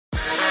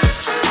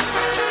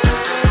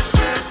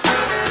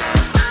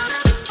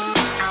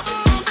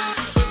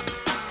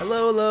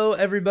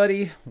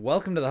everybody.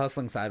 Welcome to the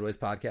Hustling Sideways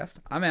podcast.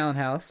 I'm Alan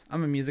Hallis.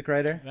 I'm a music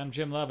writer. And I'm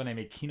Jim Love, and I'm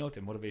a keynote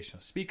and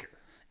motivational speaker.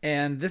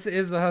 And this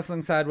is the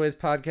Hustling Sideways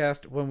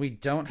podcast when we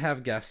don't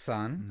have guests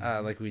on,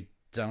 like we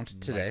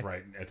don't today. Like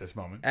right at this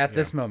moment.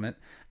 This moment.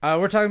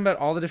 We're talking about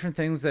all the different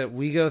things that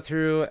we go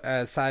through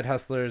as side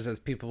hustlers, as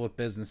people with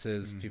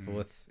businesses, people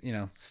with,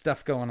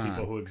 stuff going on.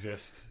 People who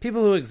exist.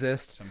 People who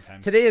exist.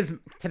 Sometimes.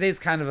 Today's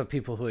kind of a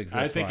people who exist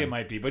I think one. it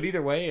might be. But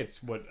either way,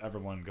 it's what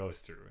everyone goes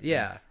through.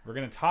 Yeah. We're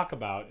going to talk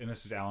about, and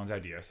this is Alan's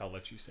idea, so I'll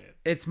let you say it.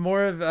 It's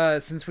more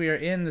of, since we are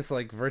in this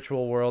like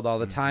virtual world all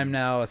the time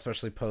now,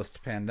 especially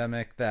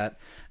post-pandemic, that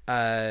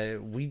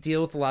we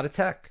deal with a lot of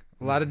tech.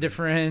 A lot of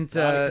different...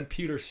 A lot of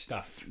computer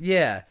stuff.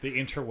 Yeah. The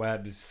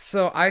interwebs.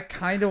 So I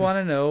kind of want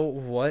to know,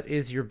 what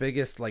is your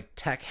biggest like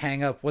tech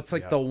hang up? What's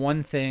like the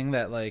one thing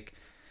that like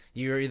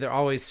you're either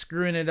always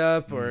screwing it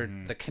up, or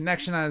the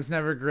connection on is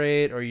never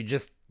great, or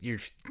you're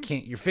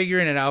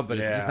figuring it out, but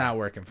it's just not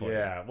working for you.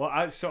 Yeah. Well,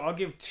 I'll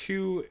give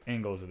two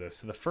angles of this.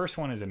 So the first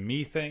one is a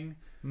me thing.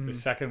 The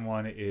second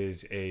one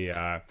is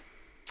a...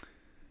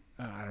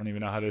 I don't even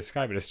know how to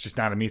describe it. It's just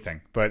not a me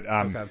thing. But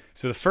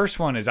So the first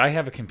one is I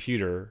have a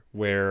computer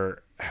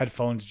where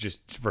headphones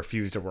just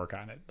refuse to work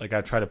on it. Like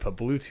I try to put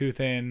Bluetooth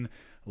in,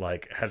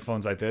 like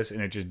headphones like this,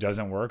 and it just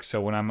doesn't work.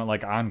 So when I'm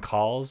like on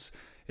calls,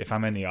 if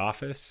I'm in the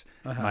office,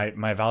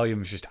 my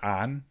volume is just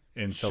on.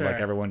 And so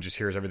like everyone just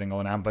hears everything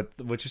going on, but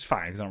which is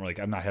fine because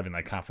I'm not having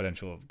like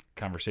confidential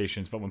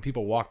conversations. But when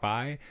people walk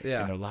by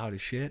and they're loud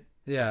as shit,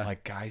 I'm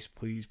like, guys,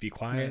 please be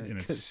quiet. And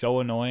it's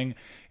so annoying.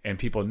 And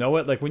people know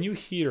it. Like when you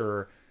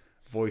hear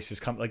voices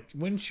come, like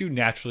wouldn't you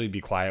naturally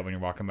be quiet when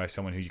you're walking by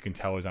someone who you can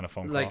tell is on a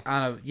phone call, like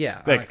on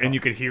a and you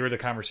could hear the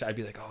conversation? I'd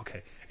be like, oh,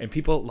 okay. And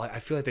people, like, I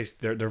feel like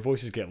their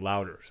voices get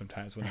louder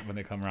sometimes when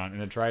they come around,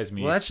 and it drives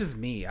me. Well, that's just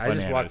me. I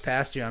bananas. just walk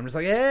past you. I'm just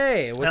like,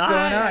 hey, what's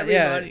going on?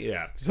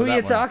 Yeah. So who are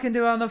you talking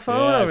to on the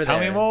phone over tell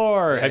there? Me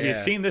more. Yeah, Have you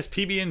seen this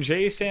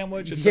PB&J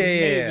sandwich? It's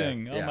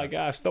amazing. Oh my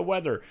gosh, the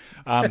weather.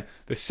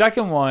 The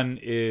second one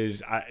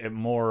is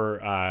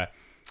more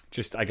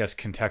just, I guess,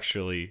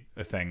 contextually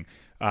a thing.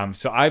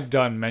 So I've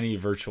done many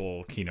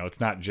virtual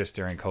keynotes, not just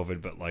during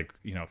COVID, but like,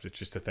 it's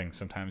just a thing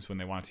sometimes when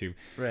they want to.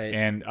 Right.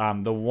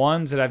 And the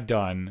ones that I've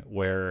done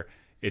where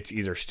it's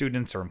either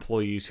students or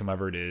employees,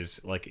 whomever it is,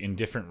 like in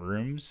different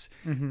rooms,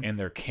 and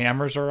their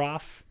cameras are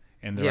off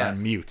and they're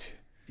on mute.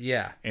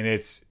 Yeah. And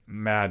it's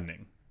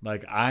maddening.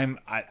 Like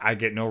I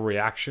get no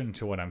reaction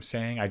to what I'm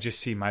saying. I just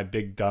see my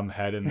big dumb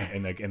head in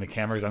the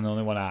cameras. I'm the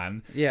only one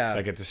on. Yeah. So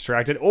I get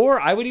distracted. Or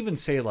I would even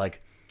say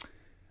like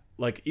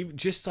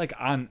just like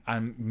on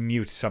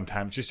mute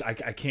sometimes. Just I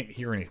can't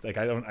hear anything. Like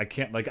I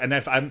can't like. And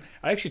I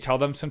actually tell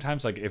them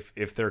sometimes, like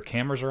if their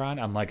cameras are on,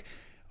 I'm like,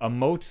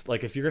 emote,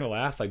 like if you're gonna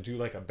laugh, like do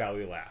like a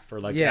belly laugh,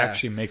 or like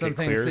actually make it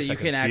clear so you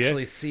can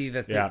actually see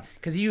that.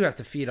 Because you have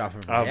to feed off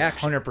of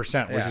reaction.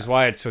 100%, which is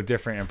why it's so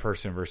different in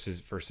person versus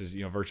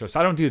virtual.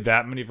 So I don't do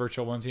that many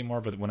virtual ones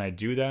anymore. But when I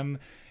do them,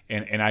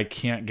 and I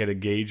can't get a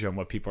gauge on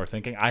what people are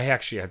thinking, I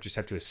actually just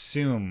have to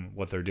assume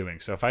what they're doing.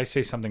 So if I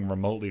say something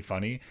remotely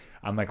funny,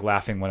 I'm like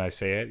laughing when I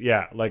say it.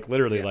 Yeah, like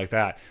literally like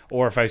that.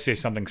 Or if I say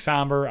something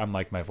somber, I'm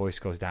like, my voice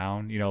goes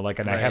down,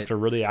 and I have to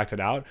really act it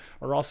out,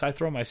 or else I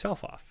throw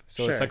myself off.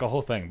 So it's like a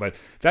whole thing. But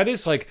that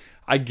is like,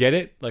 I get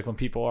it. Like when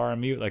people are on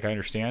mute, like I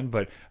understand,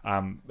 but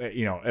and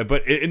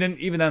then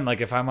even then,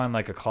 like if I'm on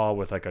like a call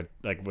with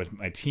with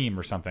my team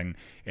or something,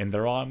 and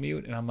they're all on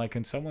mute, and I'm like,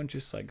 can someone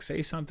just like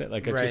say something?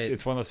 Like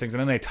it's one of those things, and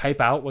then they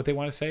type out what they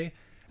want to say.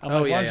 I'm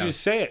like, why don't you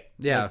just say it?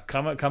 Yeah,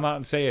 like, come out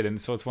and say it.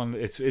 And so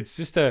it's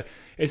it's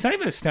not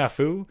even a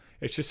snafu.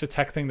 It's just a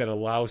tech thing that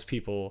allows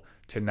people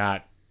to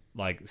not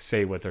like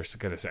say what they're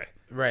going to say.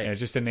 Right. And it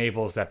just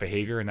enables that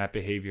behavior, and that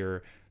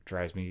behavior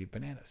drives me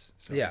bananas.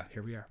 So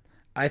here we are.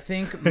 I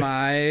think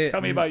my...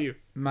 Tell me about you.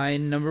 My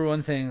number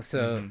one thing,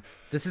 so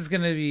this is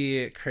going to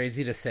be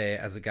crazy to say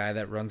as a guy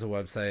that runs a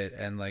website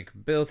and like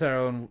built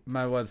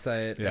my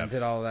website and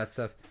did all of that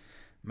stuff.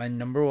 My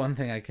number one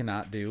thing I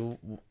cannot do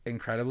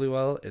incredibly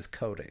well is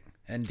coding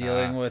and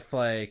dealing with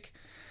like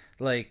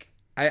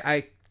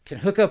I can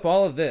hook up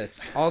all of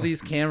this, all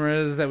these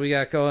cameras that we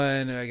got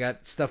going. I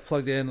got stuff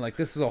plugged in. Like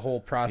this is a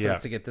whole process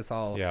to get this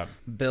all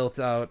built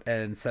out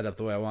and set up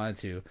the way I wanted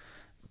to.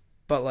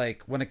 But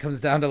like when it comes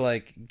down to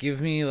like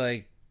give me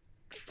like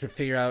to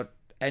figure out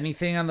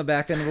anything on the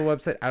back end of a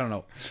website, I don't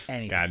know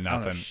anything. Got nothing.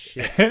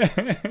 I don't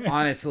know shit.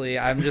 Honestly,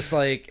 I'm just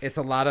like, it's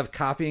a lot of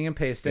copying and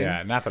pasting.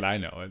 Yeah, not that I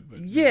know it.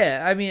 But,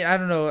 yeah, I mean, I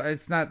don't know.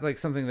 It's not like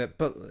something that,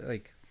 but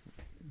like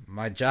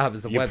my job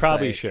is a website. You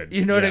probably should.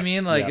 You know what I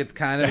mean? Like it's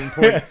kind of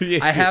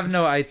important. I have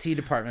no IT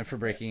department for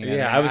breaking and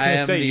entering. Yeah, I was going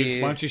to say,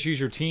 why don't you just use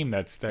your team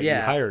that you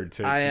hired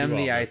to I am do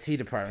all the this. IT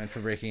department for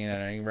breaking and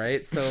entering,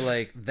 right? So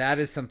like that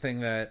is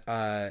something that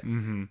I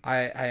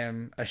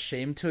am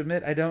ashamed to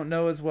admit I don't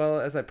know as well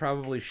as I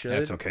probably should.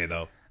 That's okay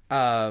though.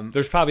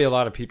 There's probably a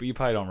lot of people, you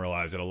probably don't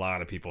realize that a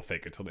lot of people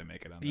fake it till they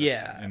make it on this.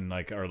 Yeah. And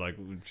like, or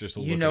like just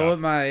look it up. What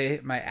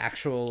my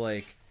actual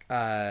like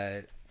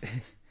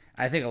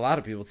I think a lot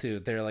of people too,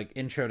 they're like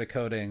intro to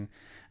coding.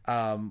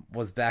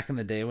 was back in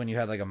the day when you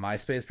had like a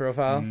MySpace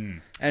profile,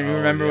 and you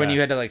remember when you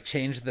had to like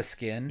change the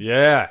skin.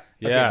 Yeah,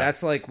 okay,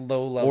 that's like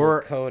low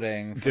level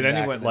coding. Did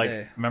anyone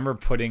like remember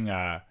putting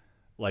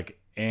like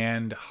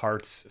and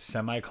hearts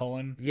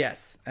semicolon?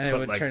 Yes, and it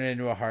would like, turn it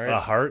into a heart. A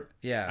heart.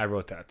 Yeah, I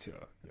wrote that too.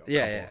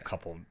 A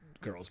couple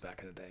girls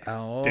back in the day.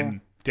 Oh,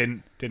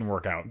 didn't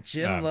work out.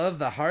 Jim loved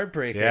the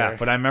heartbreaker. Yeah,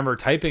 but I remember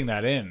typing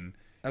that in,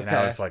 and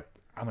I was like,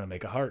 I'm gonna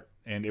make a heart.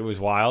 And it was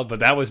wild,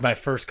 but that was my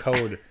first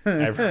code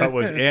I wrote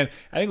was I think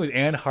it was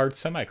and heart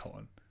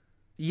semicolon.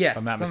 Yes, if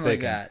I'm not something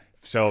mistaken. Like that.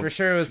 So for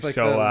sure it was like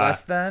the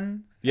less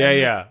than.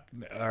 Yeah.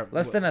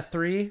 Less than a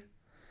 3.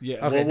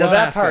 Yeah. Okay, well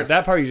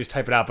that part you just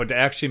type it out, but to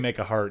actually make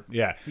a heart,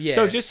 yeah.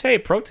 So just say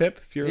pro tip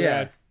if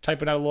you're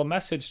typing out a little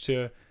message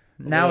to.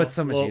 It's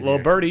so much easier. Little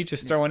birdie,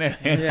 just throwing in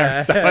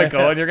heart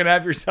semicolon, you're gonna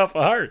have yourself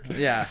a heart.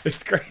 Yeah,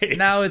 it's great.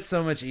 Now it's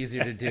so much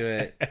easier to do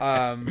it.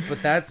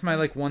 But that's my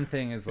like one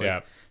thing is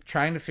like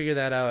trying to figure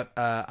that out.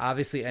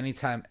 Obviously,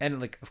 anytime and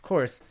like of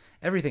course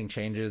everything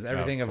changes,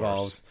 everything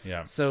evolves.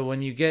 Yeah. So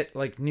when you get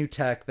like new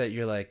tech that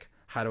you're like,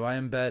 how do I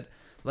embed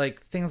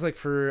like things like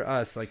for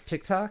us like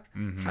TikTok?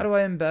 How do I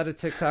embed a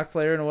TikTok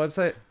player in a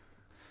website?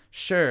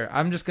 Sure,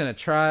 I'm just gonna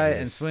try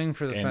and swing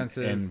for the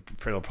fences, and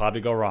it'll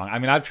probably go wrong. I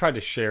mean, I've tried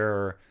to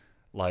share.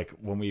 Like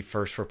when we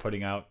first were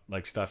putting out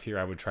like stuff here,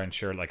 I would try and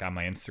share it like on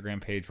my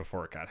Instagram page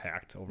before it got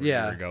hacked over a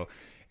year ago.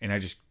 And I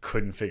just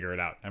couldn't figure it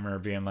out. I remember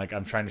being like,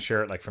 I'm trying to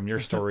share it like from your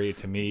story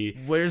to me.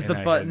 Where's the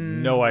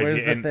button? No idea.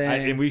 Where's the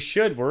thing? And we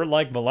should. We're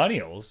like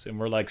millennials and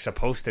we're like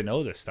supposed to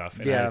know this stuff.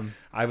 And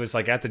I was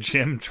like at the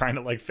gym trying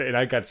to like fit. And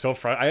I got so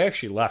frustrated. I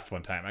actually left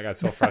one time. I got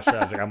so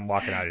frustrated. I was like, I'm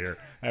walking out of here.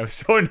 I was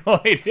so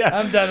annoyed. Yeah,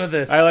 I'm done with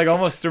this. I like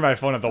almost threw my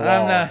phone at the wall.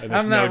 I'm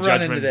not no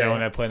judgment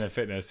zone at Planet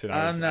Fitness. And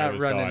I'm not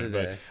running gone.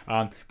 today.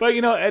 But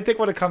you know, I think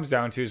what it comes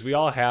down to is we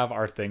all have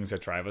our things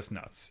that drive us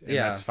nuts. And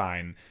that's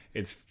fine.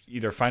 It's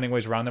either finding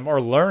ways around them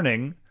or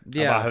learning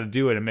about how to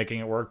do it and making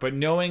it work. But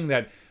knowing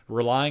that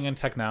relying on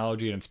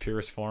technology in its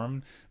purest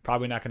form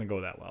probably not going to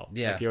go that well.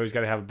 Yeah, like you always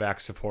got to have a back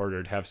support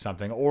or have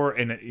something, or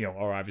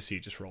or obviously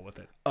you just roll with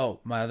it. Oh,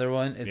 my other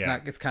one.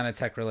 It's kind of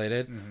tech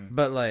related,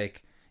 but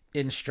like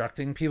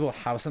instructing people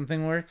how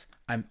something works,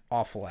 I'm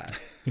awful at.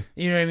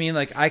 You know what I mean?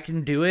 Like I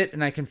can do it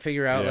and I can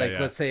figure out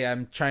let's say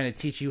I'm trying to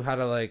teach you how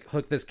to like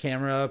hook this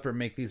camera up or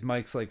make these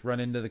mics like run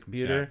into the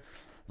computer,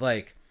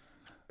 like.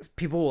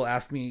 People will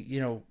ask me,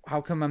 how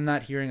come I'm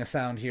not hearing a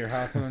sound here?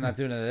 How come I'm not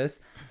doing this?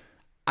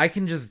 I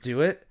can just do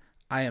it.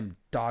 I am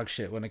dog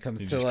shit when it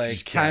comes to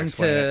like time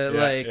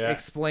to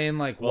explain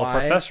like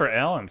why. Professor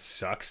Allen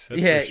sucks. That's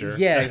for sure.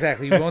 Yeah,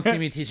 exactly. You won't see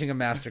me teaching a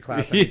master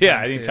class.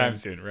 Anytime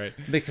soon, right?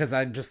 Because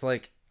I'm just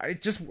like,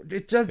 just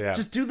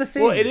do the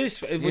thing. Well, it is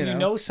when you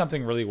know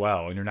something really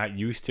well and you're not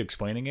used to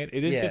explaining it.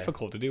 It is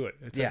difficult to do it.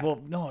 It's like, well,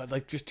 no,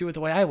 like just do it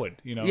the way I would.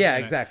 Yeah,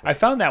 exactly. I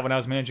found that when I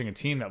was managing a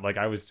team that like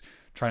I was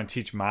trying to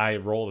teach my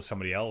role to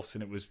somebody else,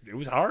 and it was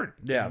hard.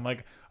 Yeah, and I'm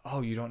like,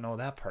 oh, you don't know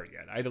that part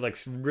yet. I had to like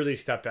really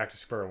step back to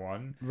square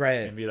one,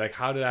 right, and be like,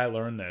 how did I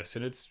learn this?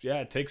 And it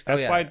takes.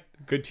 That's why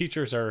good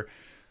teachers are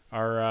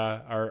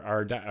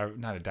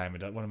not a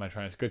diamond. What am I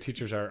trying to say? Good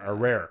teachers are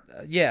rare.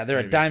 They're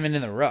a diamond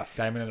in the rough.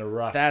 Diamond in the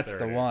rough. That's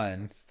the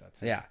one. That's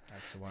the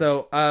one.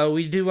 So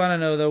we do want to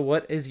know though,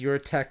 what is your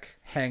tech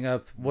hang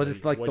up? What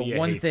is like the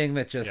one thing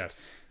that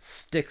just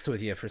sticks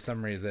with you for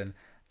some reason?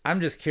 I'm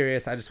just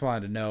curious. I just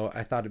wanted to know.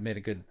 I thought it made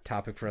a good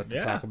topic for us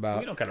to talk about.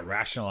 We don't got to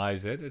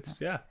rationalize it. It's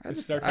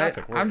it's our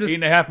topic. I'm just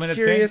 8.5 minutes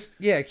curious.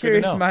 in. Yeah,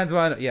 curious minds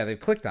want to know. Yeah, they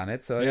clicked on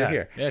it, so you're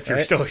here. Yeah, if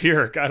you're still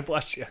here, God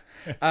bless you.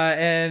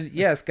 And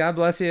yes, God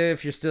bless you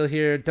if you're still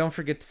here. Don't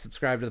forget to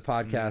subscribe to the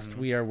podcast.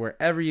 We are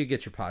wherever you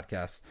get your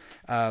podcasts.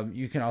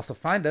 You can also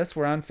find us.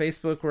 We're on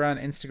Facebook. We're on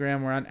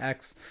Instagram. We're on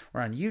X.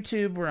 We're on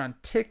YouTube. We're on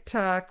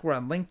TikTok. We're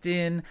on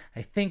LinkedIn.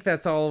 I think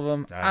that's all of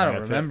them. I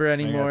don't remember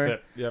anymore.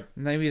 That's it. Yep.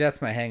 Maybe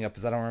that's my hang up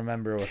is I don't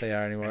remember what they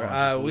are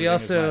anymore. We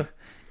also,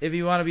 if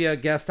you want to be a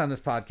guest on this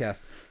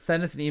podcast,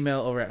 send us an email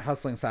over at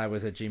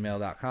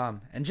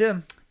hustlingsideways@gmail.com. And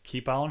Jim,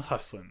 keep on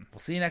hustling. We'll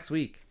see you next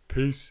week.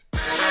 Peace.